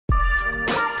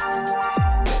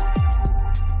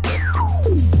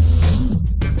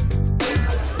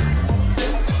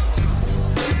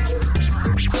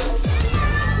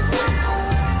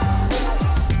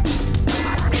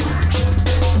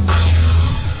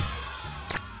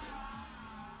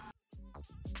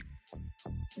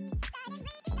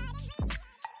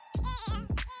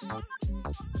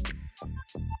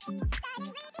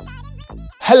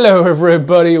Hello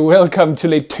everybody, welcome to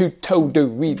Le Tuto de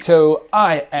Huito.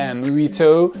 I am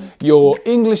Huito, your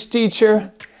English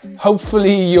teacher,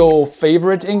 hopefully your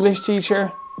favorite English teacher.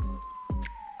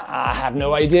 I have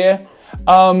no idea.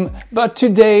 But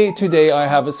today I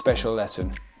have a special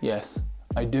lesson. Yes,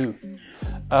 I do.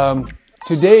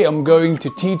 Today I'm going to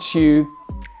teach you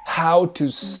how to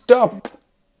stop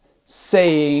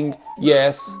saying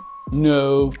yes,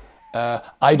 no,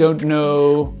 I don't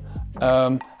know,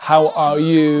 how are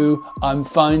you, I'm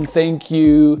fine, thank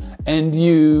you, and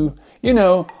you. You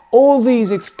know, all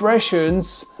these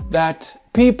expressions that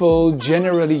people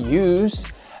generally use,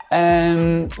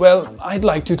 and well, I'd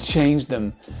like to change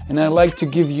them, and I'd like to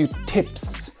give you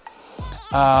tips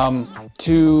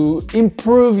to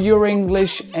improve your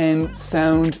English and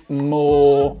sound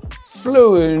more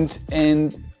fluent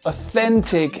and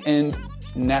authentic and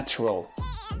natural.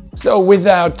 So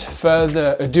without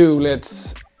further ado,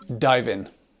 let's dive in.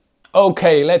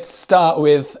 Okay, let's start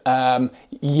with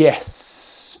yes.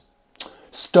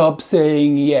 Stop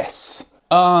saying yes.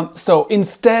 So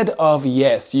instead of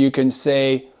yes, you can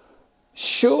say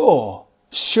sure,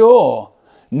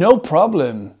 no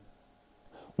problem,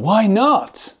 why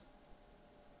not?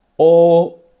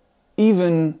 Or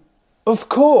even of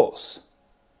course.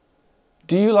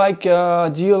 Do you like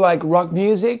rock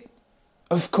music?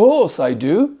 Of course I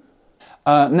do.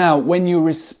 Now, when you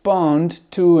respond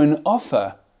to an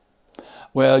offer,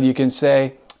 well, you can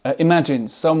say, imagine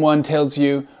someone tells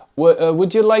you,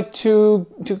 would you like to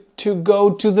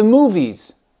go to the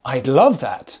movies? I'd love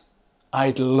that.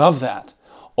 I'd love that.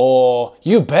 Or,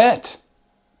 you bet.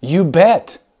 You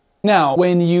bet. Now,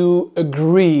 when you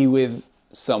agree with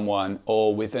someone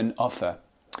or with an offer,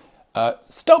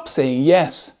 stop saying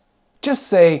yes. Just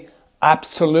say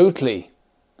absolutely.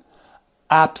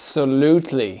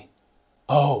 Absolutely.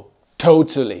 Oh,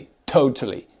 totally,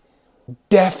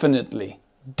 definitely.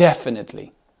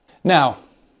 Now,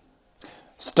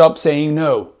 stop saying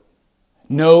no.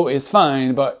 No is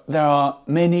fine, but there are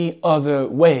many other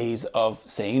ways of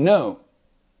saying no.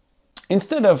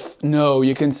 Instead of no,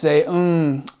 you can say,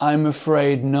 I'm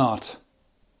afraid not.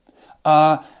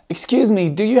 Excuse me,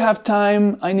 do you have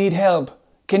time? I need help.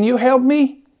 Can you help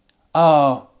me?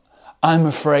 Oh, I'm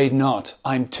afraid not.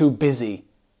 I'm too busy.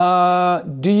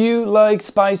 Do you like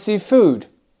spicy food?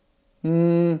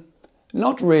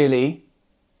 Not really.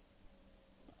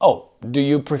 Oh, do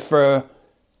you prefer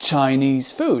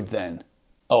Chinese food then?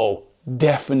 Oh,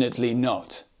 definitely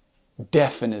not.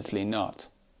 Definitely not.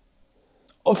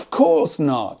 Of course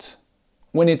not.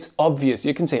 When it's obvious,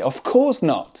 you can say, of course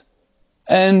not.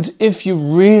 And if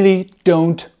you really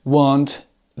don't want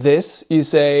this, you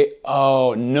say,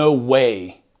 oh, no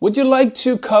way. Would you like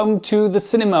to come to the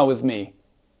cinema with me?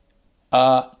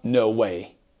 No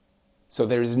way. So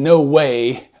there is no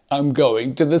way I'm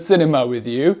going to the cinema with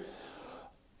you.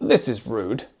 This is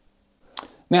rude.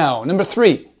 Now, number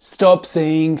 3, stop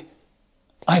saying,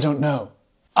 I don't know.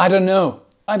 I don't know.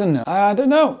 I don't know. I don't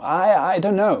know. I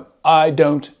don't know. I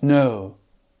don't know.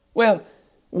 Well,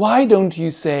 why don't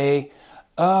you say,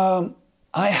 I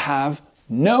have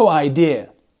no idea.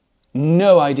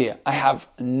 No idea. I have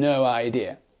no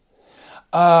idea.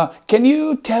 Can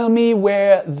you tell me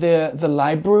where the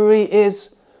library is?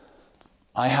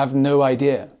 I have no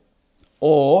idea.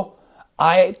 Or,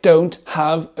 I don't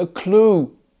have a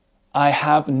clue. I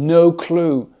have no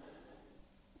clue.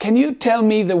 Can you tell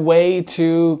me the way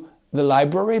to the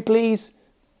library, please?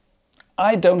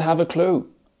 I don't have a clue.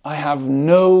 I have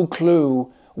no clue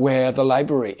where the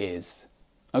library is.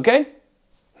 Okay?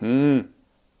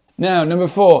 Now, number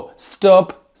 4,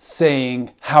 stop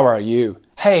saying, how are you?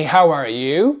 Hey, how are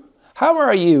you? How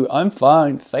are you? I'm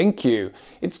fine, thank you.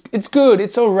 It's good,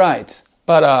 it's all right.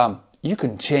 But you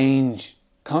can change,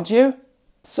 can't you?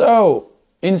 So,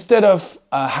 instead of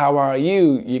how are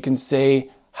you, you can say,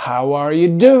 how are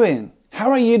you doing? How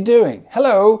are you doing?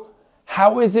 Hello,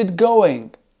 how is it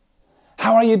going?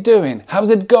 How are you doing?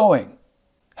 How's it going?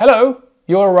 Hello,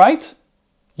 you all right?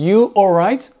 You all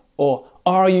right? Or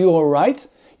are you all right?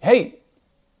 Hey,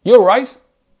 you all right?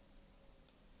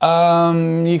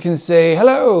 You can say,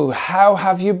 hello, how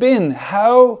have you been?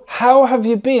 How have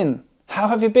you been? How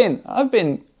have you been? I've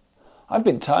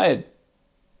been tired.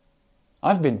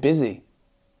 I've been busy.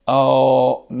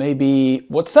 Or maybe,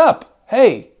 what's up?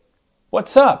 Hey,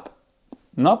 what's up?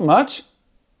 Not much.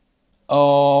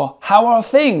 Or, how are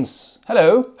things?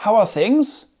 Hello, how are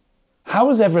things? How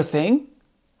is everything?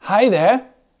 Hi there,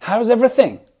 how's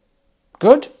everything?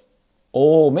 Good?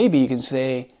 Or maybe you can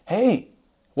say, hey,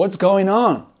 what's going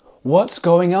on? What's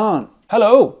going on?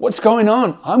 Hello, what's going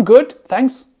on? I'm good,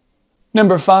 thanks.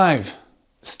 Number 5,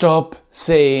 stop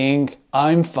saying,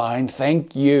 I'm fine,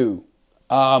 thank you.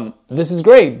 this is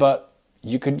great, but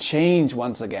you can change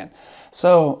once again.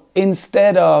 So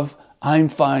instead of I'm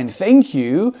fine, thank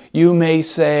you, you may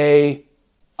say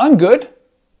I'm good.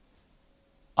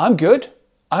 I'm good.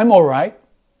 I'm all right.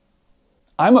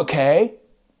 I'm okay.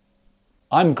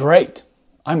 I'm great.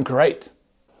 I'm great.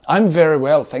 I'm very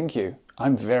well, thank you.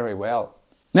 I'm very well.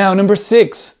 Now, number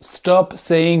 6, stop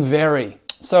saying very.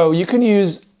 So you can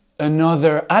use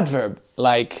another adverb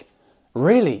like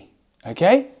really,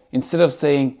 okay? Instead of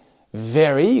saying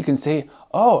very, you can say,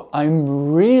 oh,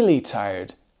 I'm really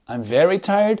tired. I'm very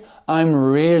tired. I'm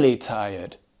really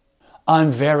tired.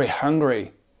 I'm very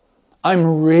hungry.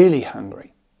 I'm really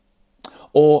hungry.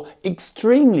 Or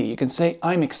extremely, you can say,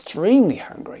 I'm extremely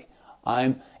hungry.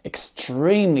 I'm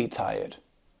extremely tired.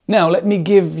 Now, let me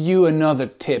give you another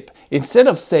tip. Instead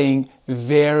of saying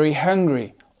very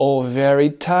hungry or very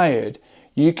tired,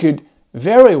 you could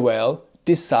very well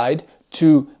decide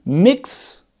to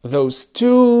mix those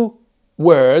two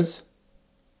words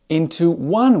into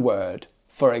one word.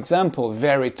 For example,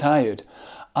 very tired.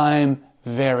 I'm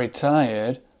very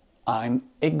tired. I'm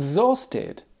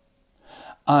exhausted.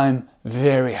 I'm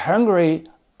very hungry.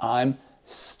 I'm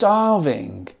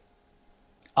starving.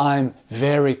 I'm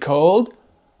very cold.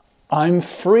 I'm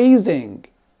freezing.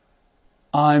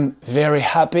 I'm very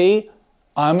happy.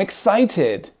 I'm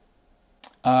excited.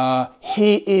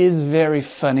 He is very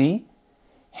funny.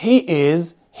 He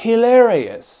is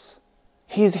hilarious.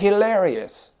 He's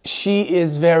hilarious. She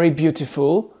is very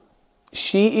beautiful.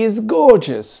 She is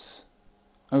gorgeous.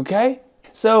 Okay?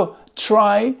 So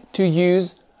try to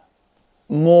use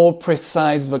more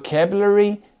precise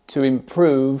vocabulary to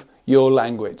improve your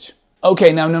language.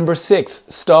 Okay, now number 6,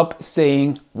 stop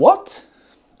saying what?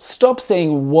 Stop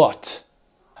saying what.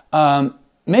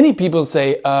 Many people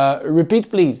say, repeat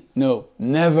please. No,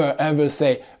 never ever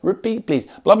say, repeat please.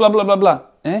 Blah, blah, blah, blah, blah.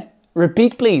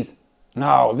 Repeat please.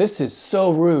 No, this is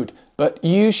so rude. But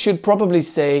you should probably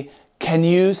say, can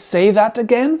you say that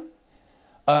again?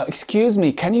 Excuse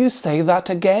me, can you say that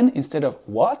again instead of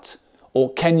what?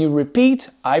 Or can you repeat?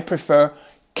 I prefer,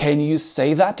 can you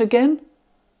say that again?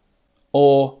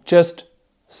 Or just,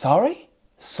 sorry?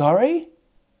 Sorry?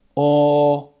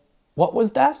 Or, what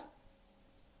was that?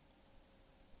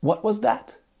 What was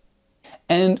that?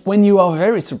 And when you are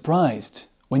very surprised,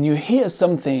 when you hear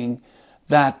something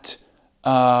that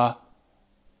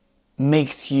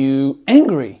makes you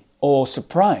angry or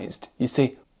surprised, you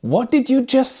say, what did you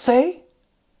just say?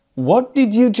 What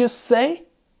did you just say?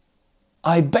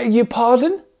 I beg your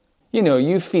pardon? You know,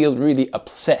 you feel really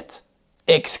upset.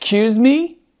 Excuse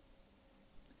me?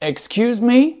 Excuse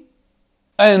me?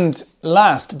 And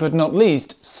last but not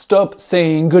least, stop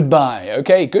saying goodbye,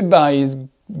 okay? Goodbye is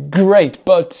great,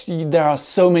 but there are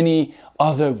so many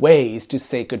other ways to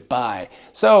say goodbye.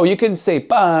 So you can say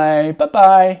bye,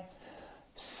 bye-bye,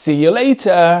 see you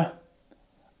later,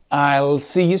 I'll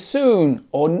see you soon.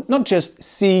 Or not just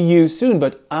see you soon,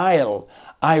 but I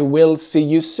will see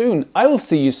you soon. I'll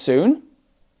see you soon.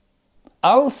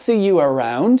 I'll see you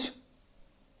around.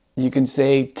 You can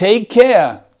say take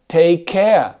care, take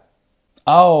care.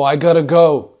 Oh, I gotta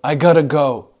go, I gotta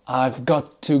go, I've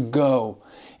got to go.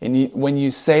 And when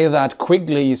you say that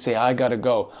quickly, you say, I gotta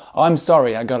go. Oh, I'm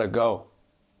sorry, I gotta go.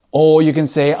 Or you can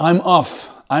say, I'm off,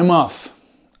 I'm off.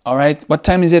 All right, what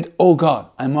time is it? Oh God,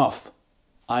 I'm off,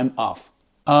 I'm off.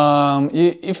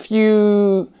 If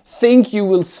you think you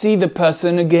will see the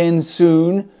person again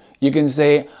soon, you can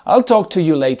say, I'll talk to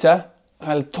you later.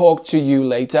 I'll talk to you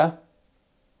later.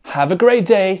 Have a great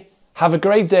day. Have a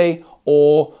great day.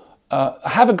 Or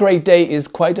have a great day is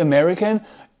quite American.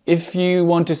 If you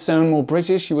want to sound more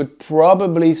British, you would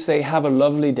probably say have a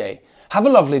lovely day. Have a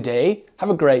lovely day. Have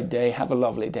a great day. Have a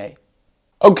lovely day.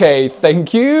 Okay,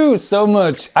 thank you so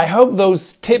much. I hope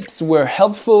those tips were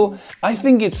helpful. I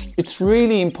think it's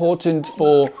really important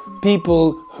for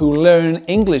people who learn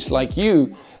English like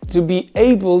you to be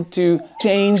able to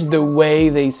change the way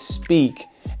they speak.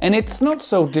 And it's not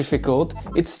so difficult.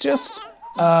 It's just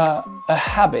a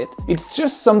habit. It's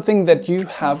just something that you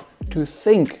have to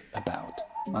think about.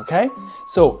 Okay?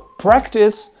 So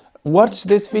practice, watch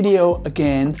this video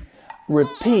again,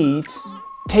 repeat,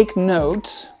 take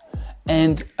notes,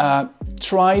 and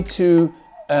try to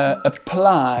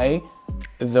apply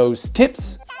those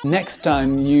tips next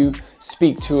time you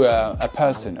speak to a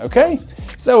person, okay?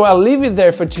 So I'll leave it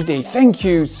there for today. Thank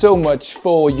you so much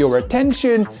for your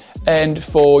attention and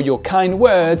for your kind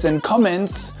words and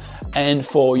comments and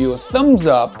for your thumbs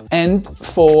up and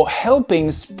for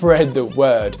helping spread the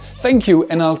word. Thank you,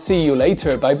 and I'll see you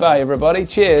later. Bye bye everybody.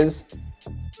 Cheers.